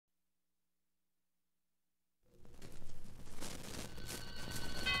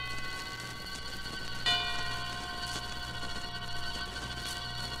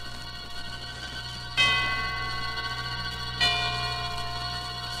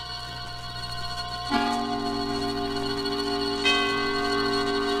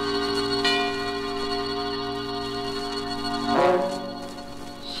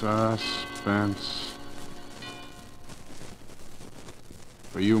Suspense.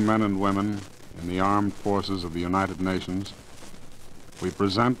 For you men and women in the armed forces of the United Nations, we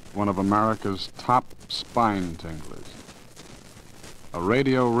present one of America's top spine tinglers. A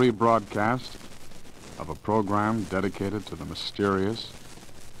radio rebroadcast of a program dedicated to the mysterious,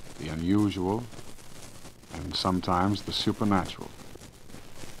 the unusual, and sometimes the supernatural.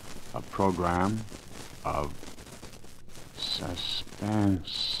 A program of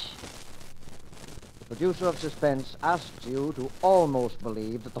suspense. The producer of Suspense asks you to almost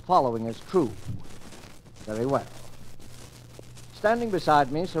believe that the following is true. Very well. Standing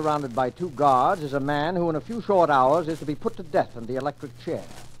beside me, surrounded by two guards, is a man who in a few short hours is to be put to death in the electric chair.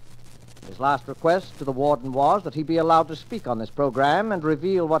 His last request to the warden was that he be allowed to speak on this program and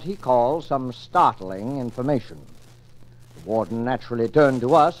reveal what he calls some startling information. The warden naturally turned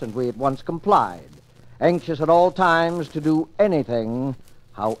to us, and we at once complied, anxious at all times to do anything,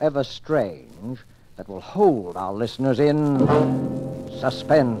 however strange, that will hold our listeners in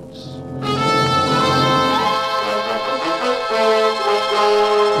suspense.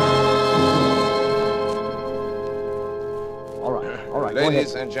 All right.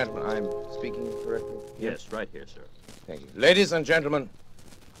 Ladies and gentlemen, I'm speaking correctly? Yes, right here, sir. Thank you. Ladies and gentlemen,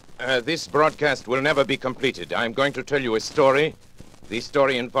 this broadcast will never be completed. I'm going to tell you a story. This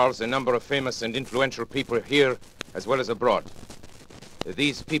story involves a number of famous and influential people here as well as abroad.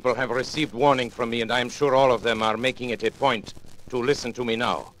 These people have received warning from me, and I'm sure all of them are making it a point to listen to me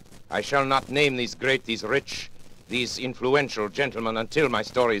now. I shall not name these great, these rich, these influential gentlemen until my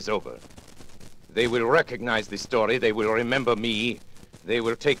story is over. They will recognize the story, they will remember me, they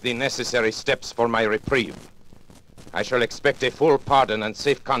will take the necessary steps for my reprieve. I shall expect a full pardon and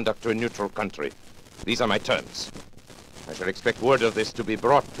safe conduct to a neutral country. These are my terms. I shall expect word of this to be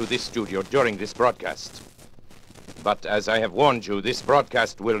brought to this studio during this broadcast. But as I have warned you, this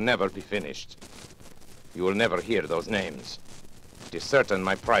broadcast will never be finished. You will never hear those names. It is certain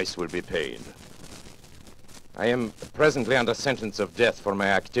my price will be paid. I am presently under sentence of death for my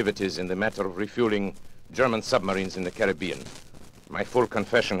activities in the matter of refueling German submarines in the Caribbean. My full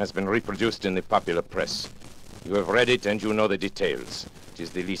confession has been reproduced in the popular press. You have read it and you know the details. It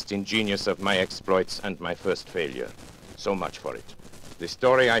is the least ingenious of my exploits and my first failure. So much for it. The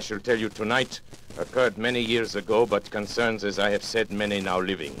story I shall tell you tonight occurred many years ago, but concerns, as I have said, many now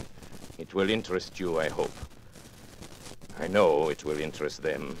living. It will interest you, I hope. I know it will interest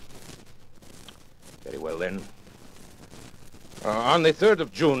them. Very well, then. On the 3rd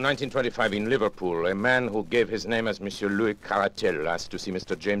of June, 1925, in Liverpool, a man who gave his name as Monsieur Louis Caratel asked to see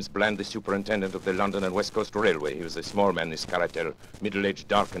Mr. James Bland, the superintendent of the London and West Coast Railway. He was a small man, this Caratel, middle-aged,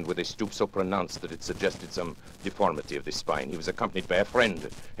 darkened, with a stoop so pronounced that it suggested some deformity of the spine. He was accompanied by a friend,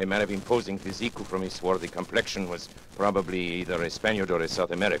 a man of imposing physique who, from his swarthy complexion, was probably either a Spaniard or a South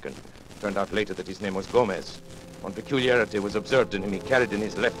American. It turned out later that his name was Gomez. One peculiarity was observed in him. He carried in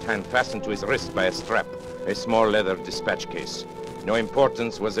his left hand, fastened to his wrist by a strap, a small leather dispatch case. No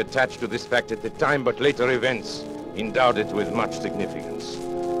importance was attached to this fact at the time, but later events endowed it with much significance.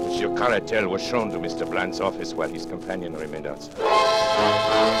 Monsieur Caratel was shown to Mr. Bland's office while his companion remained outside.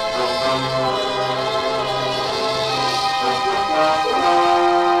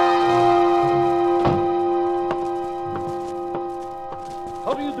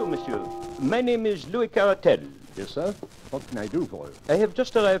 How do you do, monsieur? My name is Louis Caratel. Yes, sir. What can I do for you? I have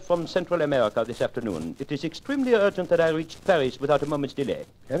just arrived from Central America this afternoon. It is extremely urgent that I reach Paris without a moment's delay.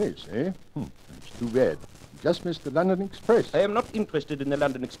 Paris, eh? It's too bad. Just missed the London Express. I am not interested in the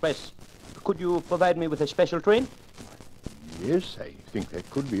London Express. Could you provide me with a special train? Yes, I think that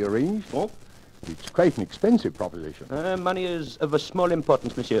could be arranged. Oh, it's quite an expensive proposition. Money is of a small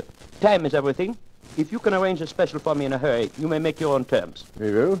importance, monsieur. Time is everything. If you can arrange a special for me in a hurry, you may make your own terms.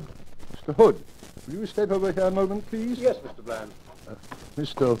 Very well. Mr. Hood, will you step over here a moment, please? Yes, Mr. Bland.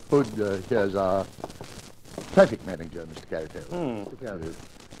 Mr. Hood, here's our traffic manager, Mr. Caratel. Mr. Caratel.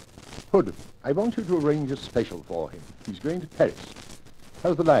 Hood, I want you to arrange a special for him. He's going to Paris.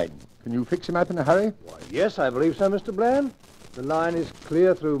 How's the line? Can you fix him up in a hurry? Why, yes, I believe so, Mr. Bland. The line is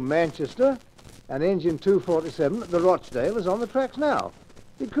clear through Manchester, and engine 247 at the Rochdale is on the tracks now.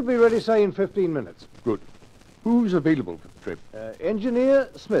 It could be ready, say, in 15 minutes. Good. Who's available for the trip? Engineer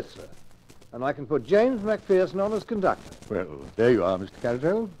Smith, sir. And I can put James Macpherson on as conductor. Well, there you are, Mr.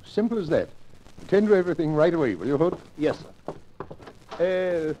 Caratel. Simple as that. Attend to everything right away, will you, Hood? Yes,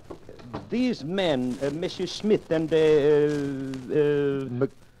 sir. These men, Monsieur Smith and,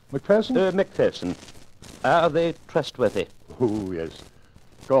 Macpherson? Macpherson, are they trustworthy? Oh, yes.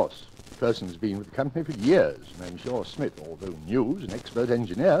 Of course. Macpherson's been with the company for years, and I'm sure Smith, although new, is an expert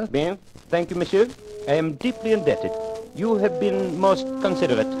engineer. Bien. Thank you, monsieur. I am deeply indebted. You have been most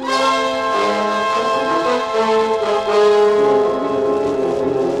considerate.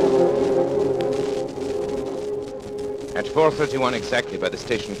 At 4:31 exactly by the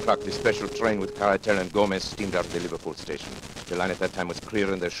station clock, the special train with Caratel and Gomez steamed out of the Liverpool station. The line at that time was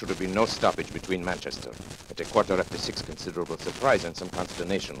clear and there should have been no stoppage between Manchester. At 6:15, considerable surprise and some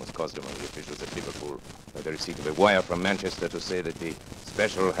consternation was caused among the officials at Liverpool by the receipt of a wire from Manchester to say that the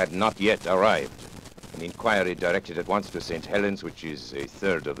special had not yet arrived. An inquiry directed at once to St. Helens, which is a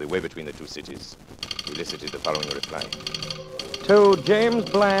third of the way between the two cities, elicited the following reply. To James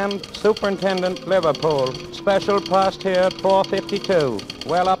Bland, Superintendent, Liverpool. Special passed here at 4:52.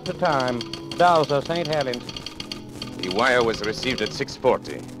 Well up to time. Dowser, St. Helens. The wire was received at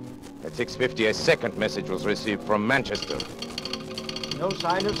 6:40. At 6:50, a second message was received from Manchester. No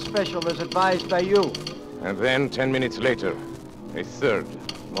sign of special as advised by you. And then, 10 minutes later, a third,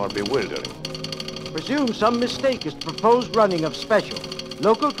 more bewildering. Presume some mistake is proposed running of special.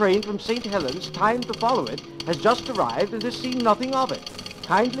 Local train from St. Helens, timed to follow it, has just arrived and has seen nothing of it.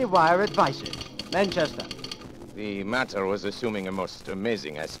 Kindly wire advices. Manchester. The matter was assuming a most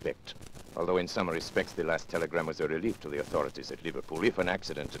amazing aspect. Although in some respects the last telegram was a relief to the authorities at Liverpool. If an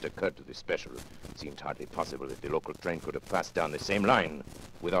accident had occurred to the special, it seemed hardly possible that the local train could have passed down the same line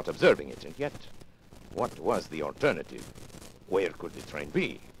without observing it. And yet, what was the alternative? Where could the train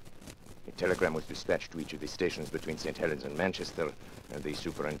be? A telegram was dispatched to each of the stations between St. Helens and Manchester, and the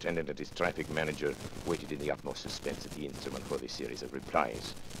superintendent and his traffic manager waited in the utmost suspense at the instrument for the series of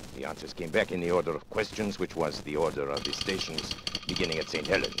replies. The answers came back in the order of questions, which was the order of the stations, beginning at St.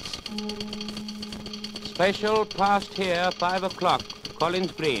 Helens. Special passed here 5 o'clock.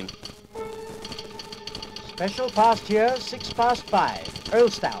 Collins Green. Special passed here 5:06.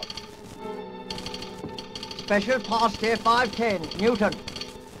 Earlstown. Special passed here 5:10. Newton.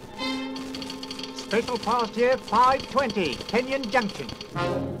 Special passed here 5:20. Kenyon Junction.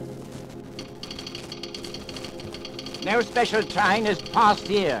 No special train is passed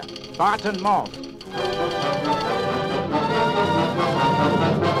here. Barton Moss.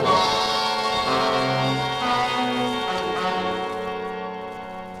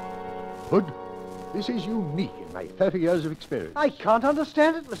 Hood, this is unique in my 30 years of experience. I can't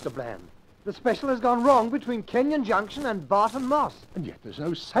understand it, Mr. Bland. The special has gone wrong between Kenyon Junction and Barton Moss. And yet there's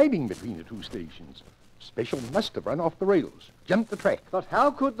no siding between the two stations. Special must have run off the rails, jumped the track. But how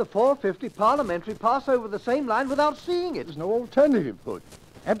could the 450 Parliamentary pass over the same line without seeing it? There's no alternative, Hood.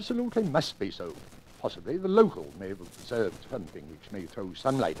 Absolutely must be so. Possibly the local may have observed something which may throw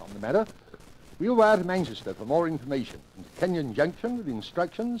some light on the matter. We'll wire to Manchester for more information, and to Kenyon Junction with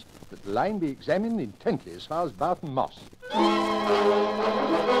instructions that the line be examined intently as far as Barton Moss.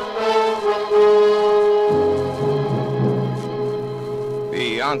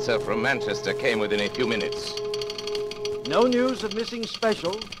 The answer from Manchester came within a few minutes. No news of missing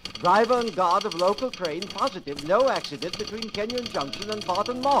special. Driver and guard of local train positive. No accident between Kenyon Junction and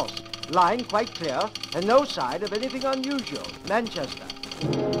Barton Moss. Line quite clear and no sign of anything unusual. Manchester.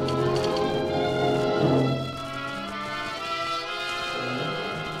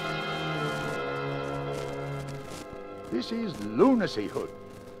 This is lunacy, Hood.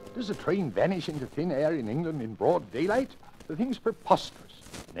 Does a train vanish into thin air in England in broad daylight? The thing's preposterous.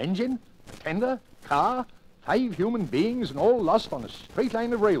 An engine, a tender, car, 5 human beings, and all lost on a straight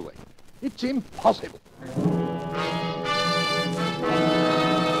line of railway. It's impossible.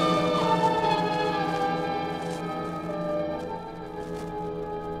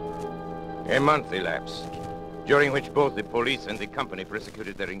 A month elapsed, during which both the police and the company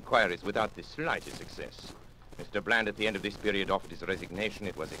prosecuted their inquiries without the slightest success. Mr. Bland, at the end of this period, offered his resignation.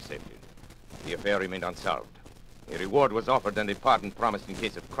 It was accepted. The affair remained unsolved. A reward was offered and a pardon promised in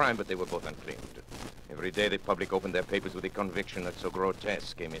case of crime, but they were both unclaimed. Every day the public opened their papers with the conviction that so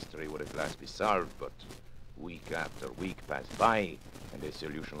grotesque a mystery would at last be solved, but week after week passed by, and the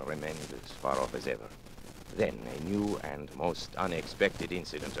solution remained as far off as ever. Then a new and most unexpected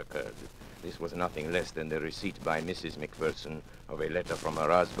incident occurred. This was nothing less than the receipt by Mrs. McPherson of a letter from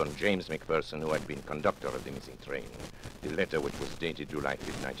her husband, James McPherson, who had been conductor of the missing train. The letter, which was dated July 5,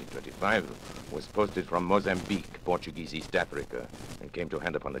 1925, was posted from Mozambique, Portuguese East Africa, and came to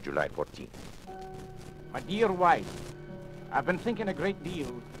hand upon the July 14th. My dear wife, I've been thinking a great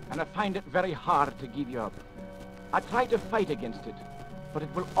deal, and I find it very hard to give you up. I try to fight against it, but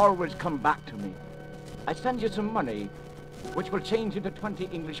it will always come back to me. I send you some money, which will change into 20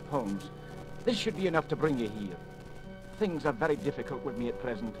 English pounds. This should be enough to bring you here. Things are very difficult with me at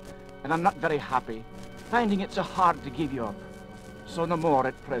present, and I'm not very happy, finding it so hard to give you up. So no more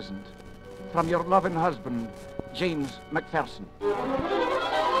at present. From your loving husband, James McPherson.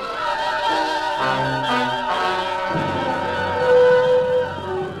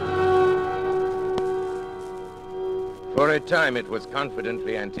 For a time, it was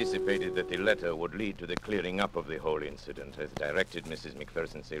confidently anticipated that the letter would lead to the clearing up of the whole incident. As directed, Mrs.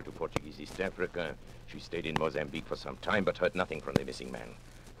 McPherson sailed to Portuguese East Africa. She stayed in Mozambique for some time, but heard nothing from the missing man.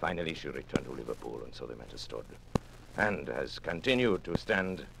 Finally, she returned to Liverpool, and so the matter stood. And has continued to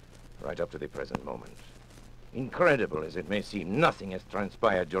stand right up to the present moment. Incredible as it may seem, nothing has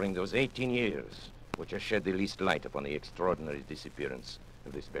transpired during those 18 years which has shed the least light upon the extraordinary disappearance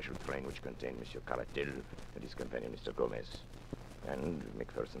of the special train which contained Monsieur Caratel and his companion, Mr. Gomez, and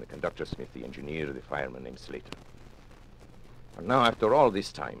McPherson, the conductor, Smith, the engineer, the fireman named Slater. And now, after all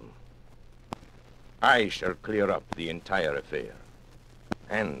this time, I shall clear up the entire affair.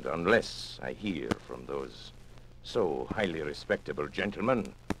 And unless I hear from those so highly respectable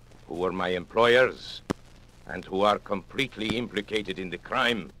gentlemen who were my employers and who are completely implicated in the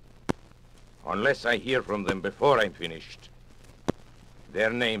crime, unless I hear from them before I'm finished, their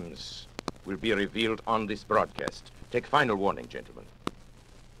names will be revealed on this broadcast. Take final warning, gentlemen.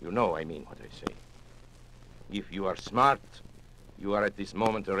 You know I mean what I say. If you are smart, you are at this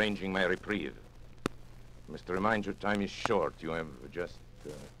moment arranging my reprieve. I must remind you, time is short. You have just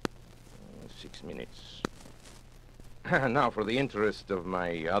 6 minutes. Now, for the interest of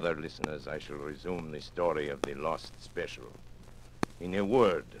my other listeners, I shall resume the story of the lost special. In a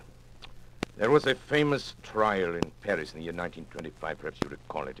word, there was a famous trial in Paris in the year 1925, perhaps you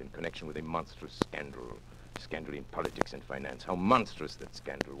recall it, in connection with a monstrous scandal in politics and finance. How monstrous that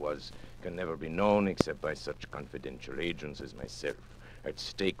scandal was can never be known except by such confidential agents as myself. At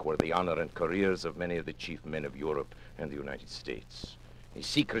stake were the honor and careers of many of the chief men of Europe and the United States. A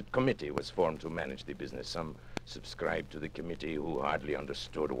secret committee was formed to manage the business. Some subscribed to the committee who hardly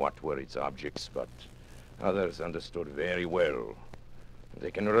understood what were its objects, but others understood very well. They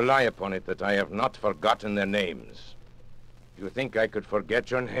can rely upon it that I have not forgotten their names. You think I could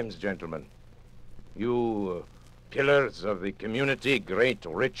forget your names, gentlemen? You pillars of the community, great,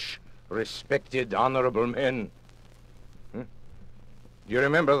 rich, respected, honorable men. Do you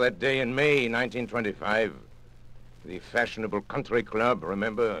remember that day in May 1925? The fashionable country club,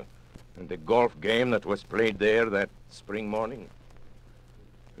 remember? And the golf game that was played there that spring morning?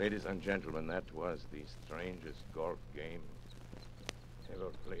 Ladies and gentlemen, that was the strangest golf game ever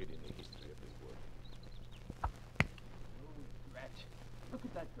played in the history of the world. Oh, rat. Look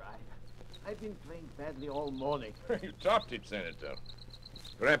at that drive. I've been playing badly all morning. You topped it, Senator.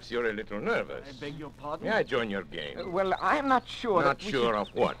 Perhaps you're a little nervous. I beg your pardon? May I join your game? Well, I'm not sure. Not sure of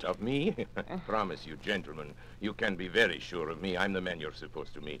what? Of me? Promise you, gentlemen, you can be very sure of me. I'm the man you're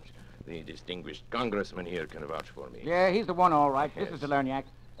supposed to meet. The distinguished congressman here can vouch for me. Yeah, he's the one, all right. Yes. This is Delerniak.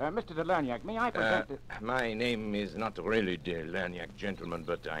 Mr. Delerniak, may I present My name is not really Delerniak, gentlemen,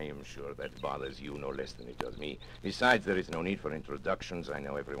 but I am sure that bothers you no less than it does me. Besides, there is no need for introductions. I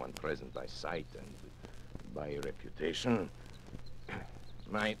know everyone present by sight and by reputation.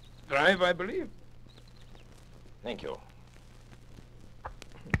 My drive, I believe. Thank you.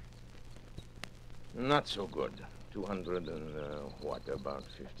 Not so good. 200 and, about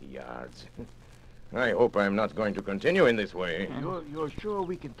 50 yards. I hope I'm not going to continue in this way. You're sure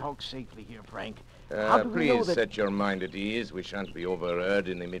we can talk safely here, Frank? How do we know Please that... set your mind at ease. We shan't be overheard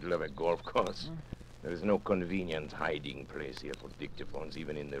in the middle of a golf course. There is no convenient hiding place here for dictaphones,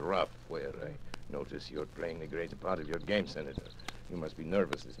 even in the rough, where I notice you're playing the greater part of your game, Senator. You must be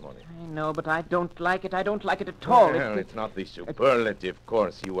nervous this morning. I know, but I don't like it. I don't like it at all. Well, it's not the superlative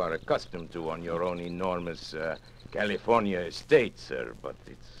course you are accustomed to on your own enormous California estate, sir, but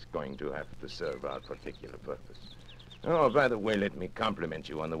it's going to have to serve our particular purpose. Oh, by the way, let me compliment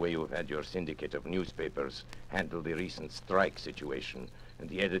you on the way you've had your syndicate of newspapers handle the recent strike situation and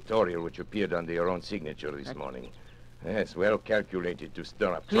the editorial which appeared under your own signature this morning. Yes, well calculated to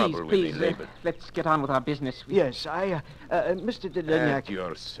stir up trouble with the labor. Let's get on with our business. Yes, Mr. Delerniak... At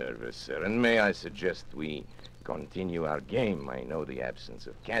your service, sir. And may I suggest we continue our game? I know the absence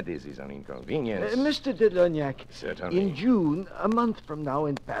of caddies is an inconvenience. Mr. Delerniak, Certainly. in June, a month from now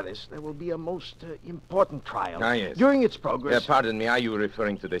in Paris, there will be a most important trial. Ah, yes. During its progress... Pardon me, are you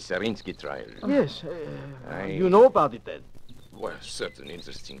referring to the Serinsky trial? Yes. You know about it, then? Well, certain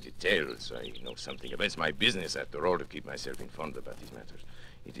interesting details. I know something about it. It's my business, after all, to keep myself informed about these matters.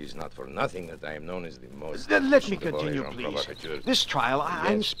 It is not for nothing that I am known as the most... Let me efficient of all continue, agents please. provocateurs. This trial,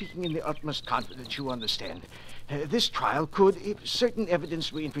 I'm Yes. speaking in the utmost confidence, you understand. This trial could, if certain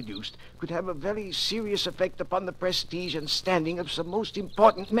evidence were introduced, could have a very serious effect upon the prestige and standing of some most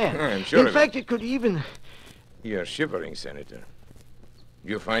important men. I'm sure In of fact, it could even... You're shivering, Senator.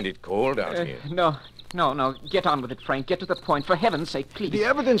 You find it cold out here? No. Get on with it, Frank. Get to the point. For heaven's sake, please. The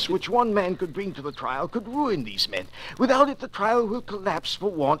evidence which one man could bring to the trial could ruin these men. Without it, the trial will collapse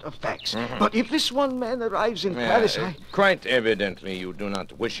for want of facts. But if this one man arrives in Paris, Quite evidently, you do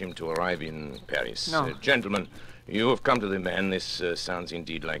not wish him to arrive in Paris. No. Gentlemen, you have come to the man. This sounds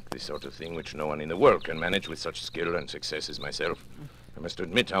indeed like the sort of thing which no one in the world can manage with such skill and success as myself. I must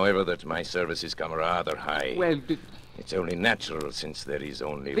admit, however, that my services come rather high. Well, It's only natural, since there is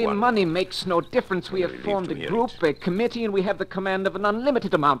only the one. money makes no difference. We have formed a group, a committee, and we have the command of an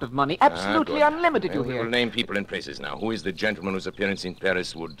unlimited amount of money. Absolutely good. unlimited, you We hear. will name people and places now. Who is the gentleman whose appearance in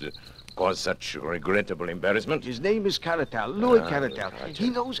Paris would cause such regrettable embarrassment? his name is Caratal, Louis Caratal. He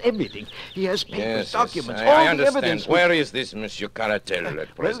knows everything. He has papers, documents, I all the understand. evidence. Where is this Monsieur Caratel at Well,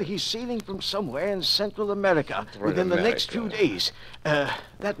 present? he's sailing from somewhere in Central America within the next few days.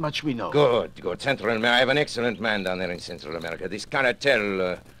 That much we know. Good. Central America. I have an excellent man down there in Central America. This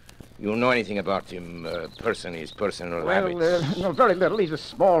Caratel, you know anything about him, his personal habits? No, very little. He's a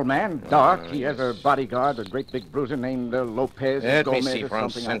small man, dark. He has a bodyguard, a great big bruiser named Lopez Let me Gomez see, or from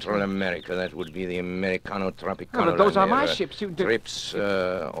something Central like America, that would be the Americano Tropicano. but those are my Their, ships. Trips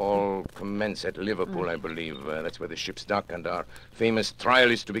all commence at Liverpool, I believe. That's where the ships dock, and our famous trial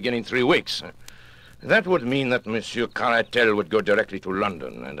is to begin in 3 weeks. That would mean that Monsieur Caratel would go directly to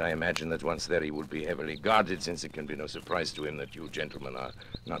London, and I imagine that once there he would be heavily guarded, since it can be no surprise to him that you gentlemen are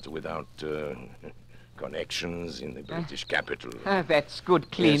not without connections in the British capital. That's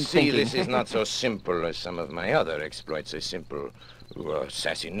good, clean You see, thinking. this is not so simple as some of my other exploits. A simple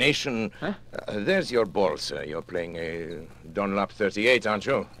assassination. Huh? There's your ball, sir. You're playing a Dunlop 38, aren't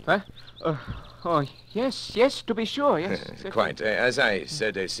you? Huh? Oh, yes, to be sure, yes. Quite. As I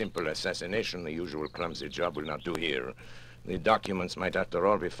said, a simple assassination, the usual clumsy job, will not do here. The documents might, after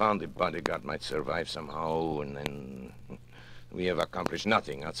all, be found. The bodyguard might survive somehow, and then we have accomplished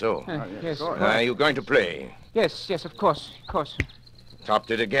nothing, not so? Yes. Are you going to play? Yes, of course. Topped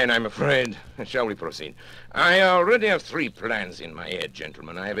it again, I'm afraid. Shall we proceed? I already have 3 plans in my head,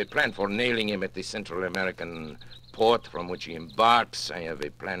 gentlemen. I have a plan for nailing him at the Central American port from which he embarks. I have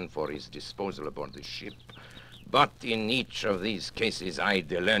a plan for his disposal aboard the ship. But in each of these cases, I,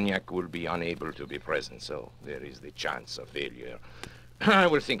 Delerniac, will be unable to be present, so there is the chance of failure. I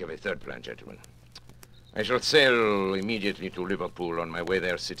will think of a 3rd plan, gentlemen. I shall sail immediately to Liverpool. On my way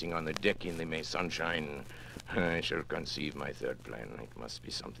there, sitting on the deck in the May sunshine, I shall conceive my 3rd plan. It must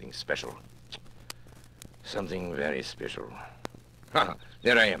be something special. Something very special.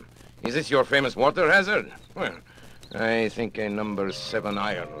 There I am. Is this your famous water hazard? Well, I think a number 7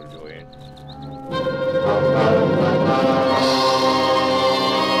 iron will do it.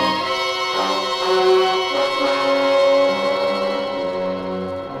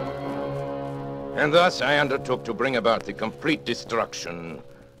 And thus I undertook to bring about the complete destruction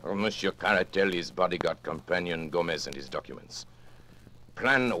of Monsieur Caratel, his bodyguard companion, Gomez, and his documents.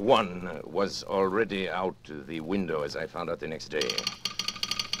 Plan 1 was already out the window, as I found out the next day.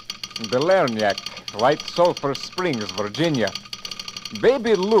 Delerniac, White Sulphur Springs, Virginia.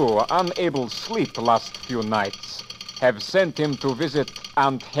 Baby Lou, unable to sleep last few nights, have sent him to visit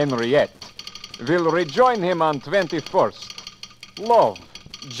Aunt Henriette. Will rejoin him on 21st. Love,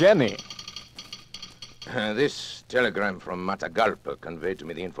 Jenny. This telegram from Matagalpa conveyed to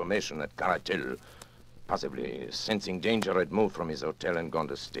me the information that Caratel, possibly sensing danger, had moved from his hotel and gone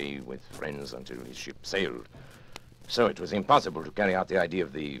to stay with friends until his ship sailed. So it was impossible to carry out the idea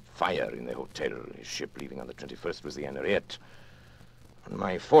of the fire in the hotel. His ship leaving on the 21st was the Henriette. On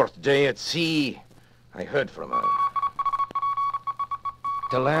my 4th day at sea, I heard from her.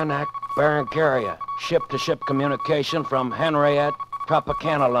 Delernac, Baron Carrier. Ship-to-ship communication from Henriette,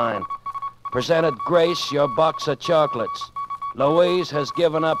 Tropicana line. Presented Grace your box of chocolates. Louise has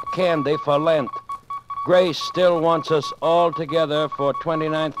given up candy for Lent. Grace still wants us all together for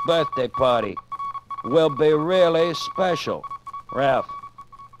 29th birthday party. Will be really special. Ralph.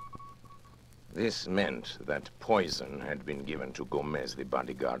 This meant that poison had been given to Gomez, the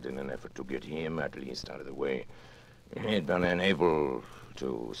bodyguard, in an effort to get him at least out of the way. He had been unable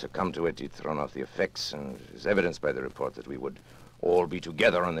to succumb to it. He'd thrown off the effects, and it is evidenced by the report that we would all be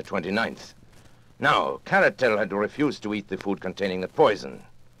together on the 29th. Now, Caratel had refused to eat the food containing the poison.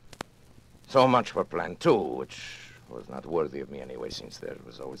 So much for Plan 2, which was not worthy of me anyway, since there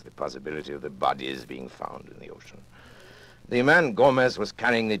was always the possibility of the bodies being found in the ocean. The man Gomez was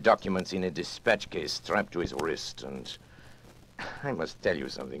carrying the documents in a dispatch case strapped to his wrist, and I must tell you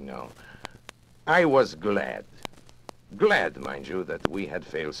something now. I was glad, mind you, that we had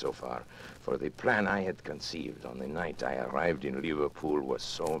failed so far, for the plan I had conceived on the night I arrived in Liverpool was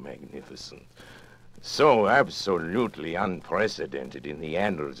so magnificent. so absolutely unprecedented in the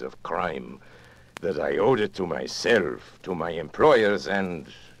annals of crime that I owed it to myself, to my employers, and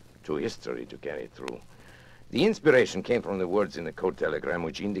to history to carry it through. The inspiration came from the words in the code telegram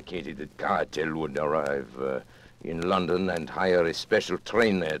which indicated that Cartel would arrive in London and hire a special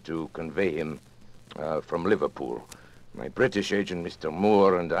train there to convey him from Liverpool. My British agent, Mr.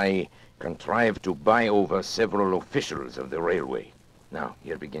 Moore, and I contrived to buy over several officials of the railway. Now,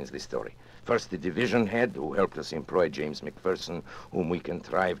 here begins the story. First, the division head, who helped us employ James McPherson, whom we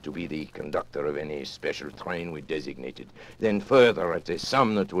contrived to be the conductor of any special train we designated. Then further, at a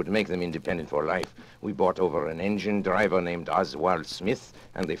sum that would make them independent for life, we bought over an engine driver named Oswald Smith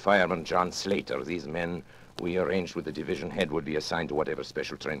and the fireman John Slater. These men, we arranged with the division head, would be assigned to whatever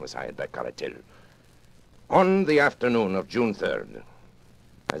special train was hired by Cartel. On the afternoon of June 3rd,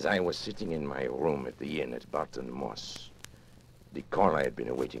 as I was sitting in my room at the inn at Barton Moss, the call I had been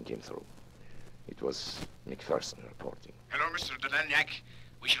awaiting came through. It was McPherson reporting. Hello, Mr. Delanyac.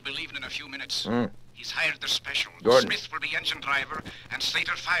 We shall be leaving in a few minutes. He's hired the special. Good. Smith will be engine driver and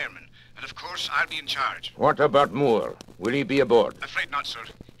Slater fireman. And of course, I'll be in charge. What about Moore? Will he be aboard? Afraid not, sir.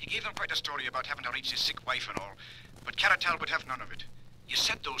 He gave them quite a story about having to reach his sick wife and all. But Caratal would have none of it. You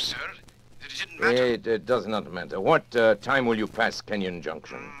said, though, sir, that it didn't matter. It does not matter. What time will you pass Kenyon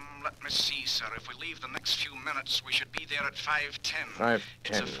Junction? Let me see, sir. If we leave the next few minutes, we should be there at 5:10. 5:10.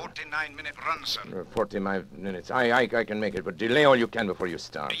 It's a 49-minute run, sir. 45 minutes. I can make it, but delay all you can before you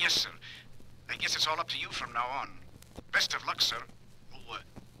start. Yes, sir. I guess it's all up to you from now on. Best of luck, sir. Oh,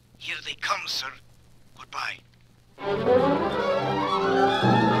 here they come, sir. Goodbye.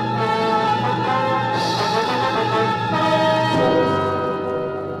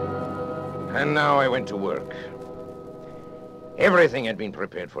 And now I went to work. Everything had been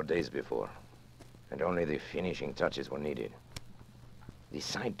prepared for days before, and only the finishing touches were needed. The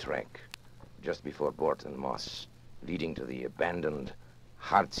sidetrack, just before Barton Moss, leading to the abandoned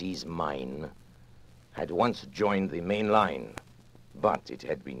Heartsease mine, had once joined the main line, but it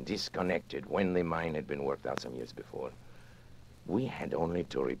had been disconnected when the mine had been worked out some years before. We had only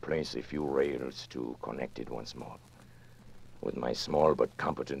to replace a few rails to connect it once more. With my small but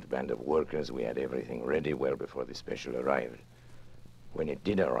competent band of workers, we had everything ready well before the special arrived. When it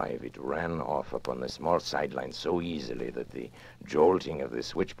did arrive, it ran off upon the small sideline so easily that the jolting of the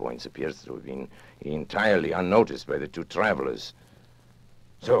switch points appears to have been entirely unnoticed by the two travelers.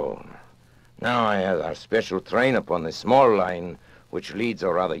 So, now I have our special train upon the small line which leads,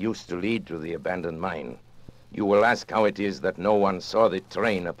 or rather used to lead, to the abandoned mine. You will ask how it is that no one saw the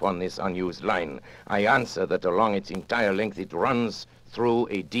train upon this unused line. I answer that along its entire length it runs through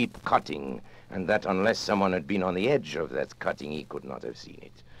a deep cutting, and that unless someone had been on the edge of that cutting, he could not have seen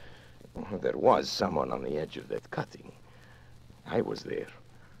it. There was someone on the edge of that cutting. I was there.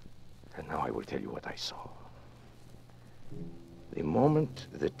 And now I will tell you what I saw. The moment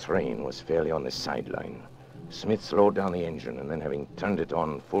the train was fairly on the sideline, Smith slowed down the engine, and then having turned it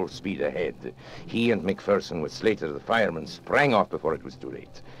on full speed ahead, he and McPherson, with Slater the fireman, sprang off before it was too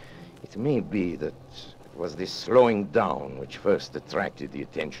late. It may be that it was this slowing down which first attracted the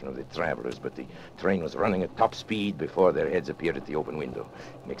attention of the travelers, but the train was running at top speed before their heads appeared at the open window.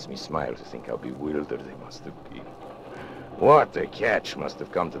 It makes me smile to think how bewildered they must have been. What a catch must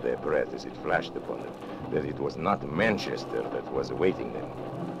have come to their breath as it flashed upon them, that it was not Manchester that was awaiting them,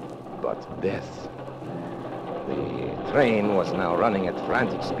 but death. The train was now running at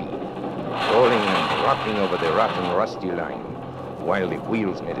frantic speed, rolling and rocking over the rotten, rusty line, while the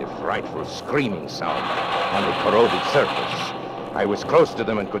wheels made a frightful screaming sound on the corroded surface. I was close to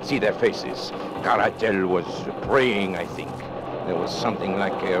them and could see their faces. Caratel was praying, I think. There was something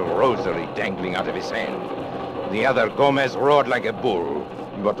like a rosary dangling out of his hand. The other, Gomez, roared like a bull,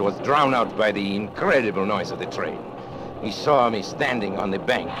 but was drowned out by the incredible noise of the train. He saw me standing on the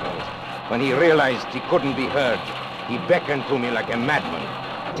bank, and when he realized he couldn't be heard, he beckoned to me like a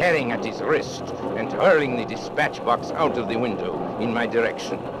madman, tearing at his wrist and hurling the dispatch box out of the window in my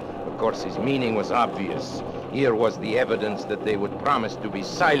direction. Of course, his meaning was obvious. Here was the evidence that they would promise to be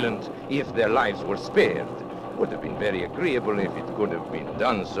silent if their lives were spared. It would have been very agreeable if it could have been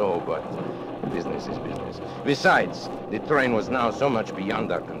done so, but business is business. Besides, the train was now so much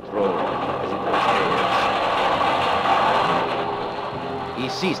beyond our control as it was theirs. He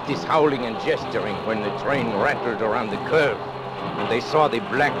ceased his howling and gesturing when the train rattled around the curve, and they saw the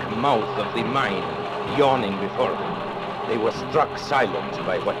black mouth of the mine yawning before them. They were struck silent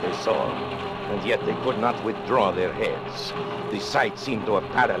by what they saw, and yet they could not withdraw their heads. The sight seemed to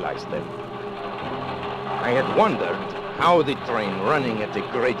have paralyzed them. I had wondered how the train running at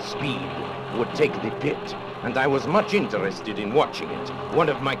a great speed would take the pit, and I was much interested in watching it. One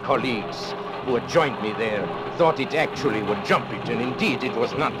of my colleagues, who had joined me there, thought it actually would jump it, and indeed it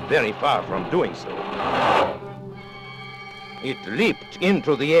was not very far from doing so. It leaped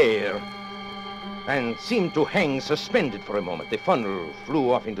into the air and seemed to hang suspended for a moment. The funnel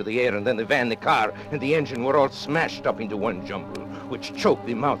flew off into the air, and then the van, the car, and the engine were all smashed up into one jumble, which choked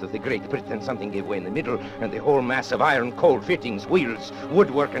the mouth of the Great Britain. Something gave way in the middle, and the whole mass of iron, coal fittings, wheels,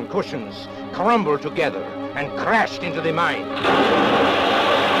 woodwork, and cushions crumbled together and crashed into the mine.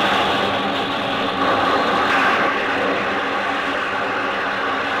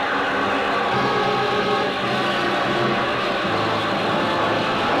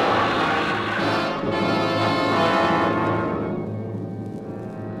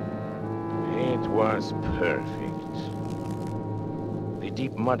 Perfect. The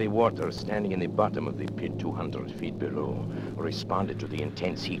deep, muddy water standing in the bottom of the pit 200 feet below responded to the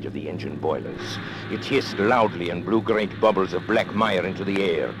intense heat of the engine boilers. It hissed loudly and blew great bubbles of black mire into the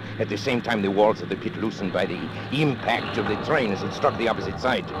air. At the same time, the walls of the pit, loosened by the impact of the train as it struck the opposite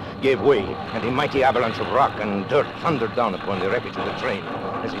side, gave way, and a mighty avalanche of rock and dirt thundered down upon the wreckage of the train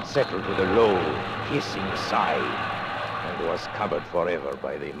as it settled with a low, hissing sigh. Was covered forever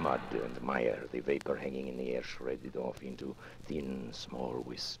by the mud and mire. The vapor hanging in the air shredded off into thin, small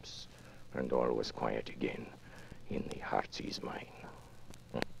wisps, and all was quiet again in the Heartsease mine.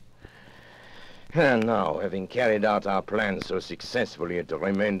 And now, having carried out our plan so successfully, it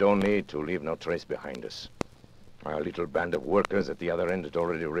remained only to leave no trace behind us. Our little band of workers at the other end had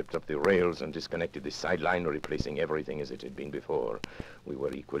already ripped up the rails and disconnected the sideline, replacing everything as it had been before. We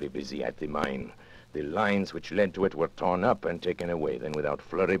were equally busy at the mine. The lines which led to it were torn up and taken away. Then, without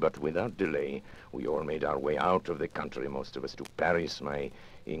flurry but without delay, we all made our way out of the country, most of us to Paris, my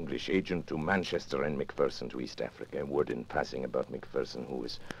English agent to Manchester, and Macpherson to East Africa. Word in passing about Macpherson, who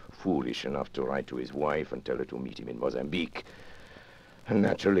was foolish enough to write to his wife and tell her to meet him in Mozambique. And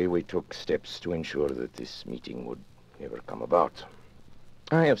naturally, we took steps to ensure that this meeting would never come about.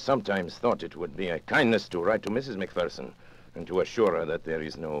 I have sometimes thought it would be a kindness to write to Mrs. Macpherson and to assure her that there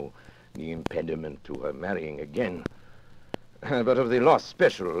is no impediment to her marrying again. But of the lost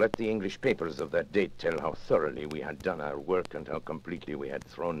special, let the English papers of that date tell how thoroughly we had done our work and how completely we had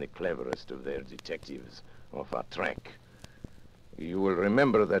thrown the cleverest of their detectives off our track. You will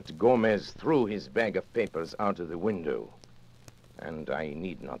remember that Gomez threw his bag of papers out of the window, and I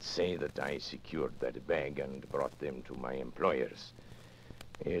need not say that I secured that bag and brought them to my employers.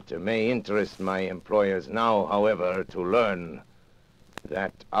 It may interest my employers now, however, to learn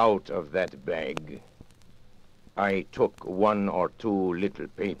that out of that bag, I took 1 or 2 little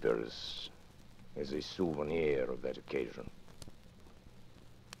papers as a souvenir of that occasion.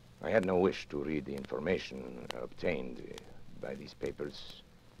 I had no wish to read the information obtained by these papers,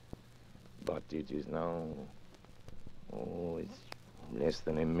 but it is now, it's less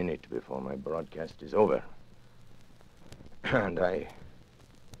than a minute before my broadcast is over, and I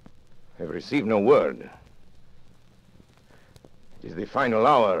have received no word. It is the final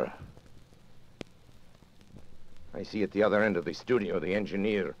hour. I see at the other end of the studio the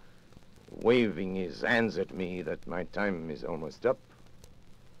engineer waving his hands at me that my time is almost up.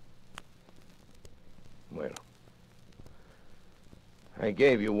 Well, I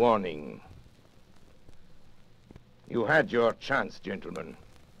gave you warning. You had your chance, gentlemen.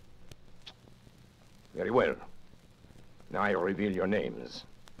 Very well. Now I reveal your names.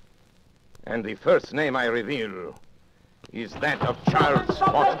 And the first name I reveal is that of Charles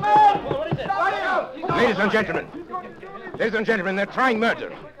Horton. Ladies and gentlemen, they're trying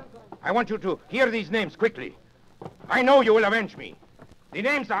murder. I want you to hear these names quickly. I know you will avenge me. The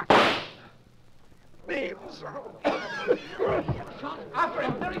names are... After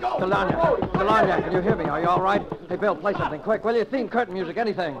him, there he goes! Delania, can you hear me? Are you all right? Hey, Bill, play something quick, will you? Theme, curtain music,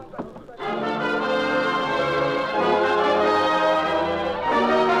 anything.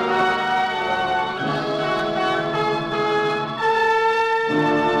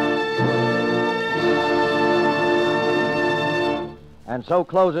 And so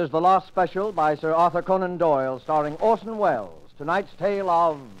closes the Lost Special by Sir Arthur Conan Doyle, starring Orson Welles. Tonight's tale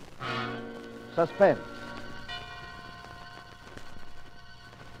of Suspense.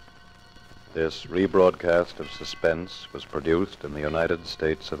 This rebroadcast of Suspense was produced in the United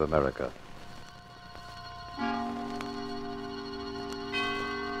States of America.